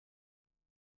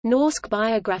Norsk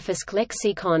biografisk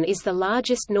leksikon is the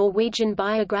largest Norwegian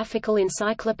biographical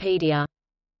encyclopedia.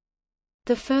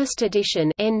 The first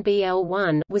edition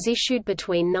NBL1 was issued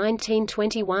between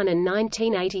 1921 and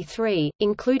 1983,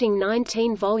 including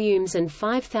 19 volumes and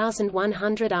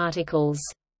 5,100 articles.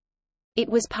 It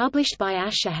was published by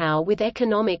Aschehoug with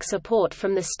economic support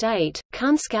from the state.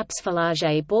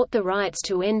 Kunnskapsforlaget bought the rights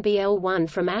to NBL1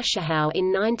 from Aschehoug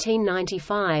in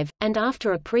 1995, and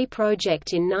after a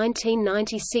pre-project in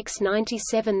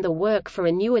 1996–97, the work for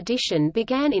a new edition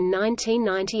began in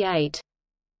 1998.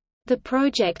 The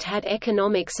project had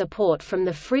economic support from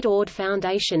the Fritt Ord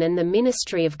Foundation and the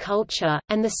Ministry of Culture,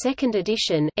 and the second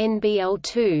edition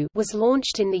NBL2 was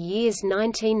launched in the years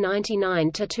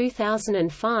 1999 to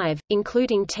 2005,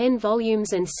 including 10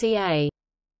 volumes and ca.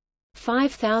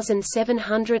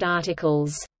 5,700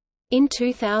 articles. In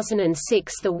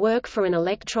 2006, the work for an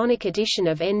electronic edition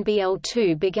of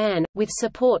NBL2 began, with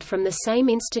support from the same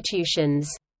institutions.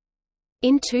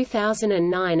 In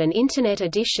 2009, an Internet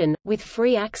edition, with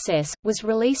free access, was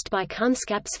released by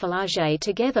Kunnskapsforlaget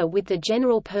together with the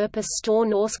general-purpose store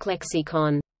Norsk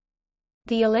leksikon.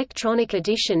 The electronic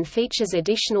edition features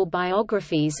additional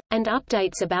biographies, and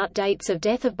updates about dates of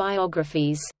death of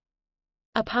biographies.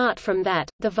 Apart from that,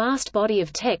 the vast body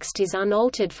of text is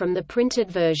unaltered from the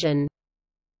printed version.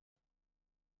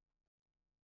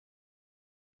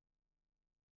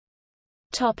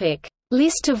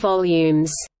 List of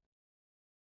volumes.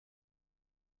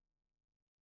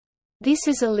 This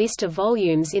is a list of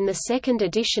volumes in the second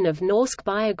edition of Norsk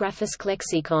biografisk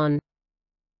leksikon.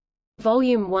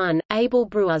 Volume 1, Abel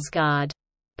Bruusgaard.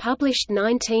 Published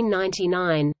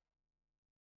 1999.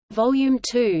 Volume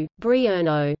 2,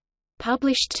 Brierno.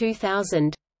 Published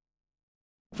 2000.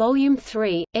 Volume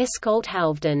 3, Eskolt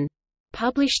Halvdan.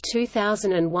 Published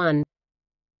 2001.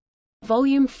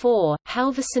 Volume 4,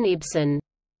 Halvorsen Ibsen.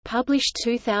 Published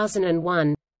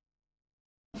 2001.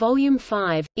 Volume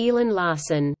 5, Elin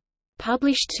Larsen.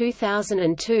 Published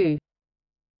 2002.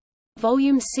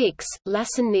 Volume 6,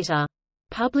 Lassen Nitter.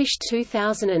 Published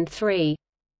 2003.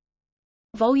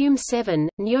 Volume 7,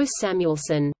 Njø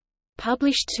Samuelsen.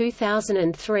 Published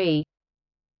 2003.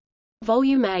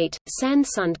 Volume 8, Sand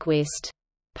Sundquist.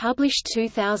 Published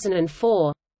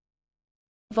 2004.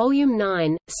 Volume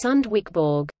 9, Sund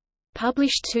Wickborg.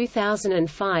 Published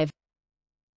 2005.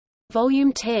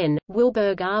 Volume 10,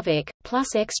 Wilberg Arvik,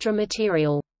 plus extra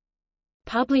material.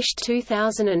 Published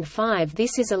 2005.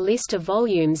 This is a list of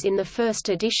volumes in the first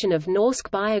edition of Norsk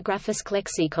biografisk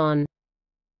leksikon.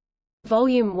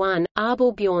 Volume 1,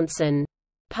 Abel Bjørnson.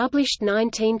 Published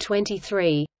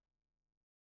 1923.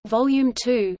 Volume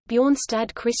 2,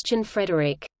 Bjørnstad Christian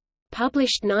Frederick.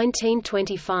 Published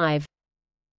 1925.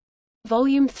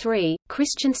 Volume 3,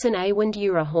 Christiansen Awand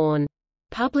Urahorn.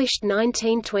 Published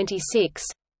 1926.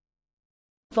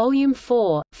 Volume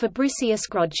 4, Fabricius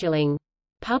Grodkilling.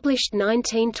 Published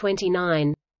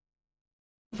 1929.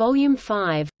 Volume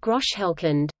 5,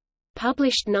 Grosch-Helkand.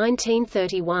 Published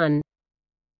 1931.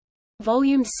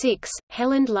 Volume 6,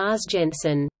 Helland Lars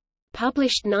Jensen.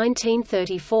 Published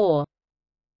 1934.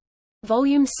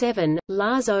 Volume 7,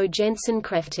 Lars O. Jensen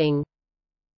Krefting.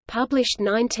 Published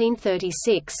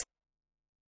 1936.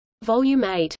 Volume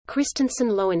 8, Christensen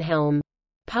Lowenhelm.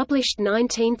 Published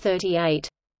 1938.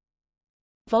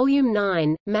 Volume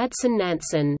 9, Madsen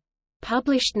Nansen.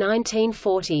 Published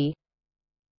 1940.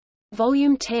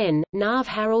 Volume 10, Nav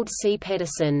Harald C.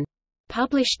 Pedersen.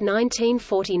 Published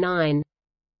 1949.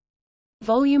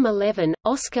 Volume 11,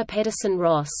 Oscar Pedersen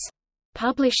Ross.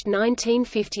 Published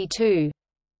 1952.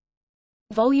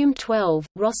 Volume 12,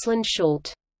 Rosalind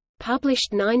Schult.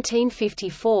 Published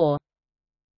 1954.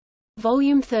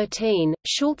 Volume 13,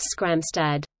 Schultz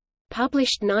Skramstad.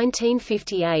 Published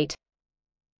 1958.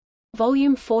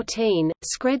 Volume 14,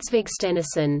 Skredsvig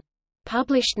Stenison.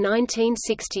 Published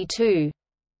 1962.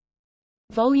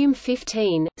 Volume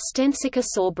 15, Stensiker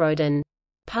Sorbroden.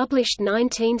 Published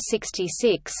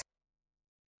 1966.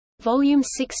 Volume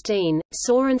 16,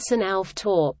 Sorensen Alf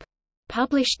Torp.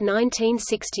 Published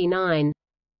 1969.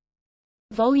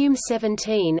 Volume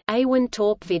 17, Awand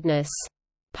Torp Vidnes.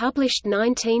 Published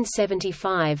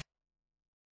 1975.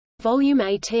 Volume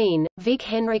 18, Vig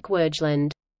Henrik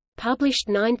Wergeland. Published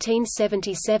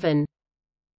 1977.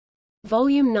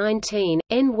 Volume 19,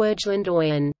 N. Wergeland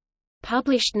Oyen.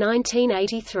 Published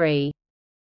 1983.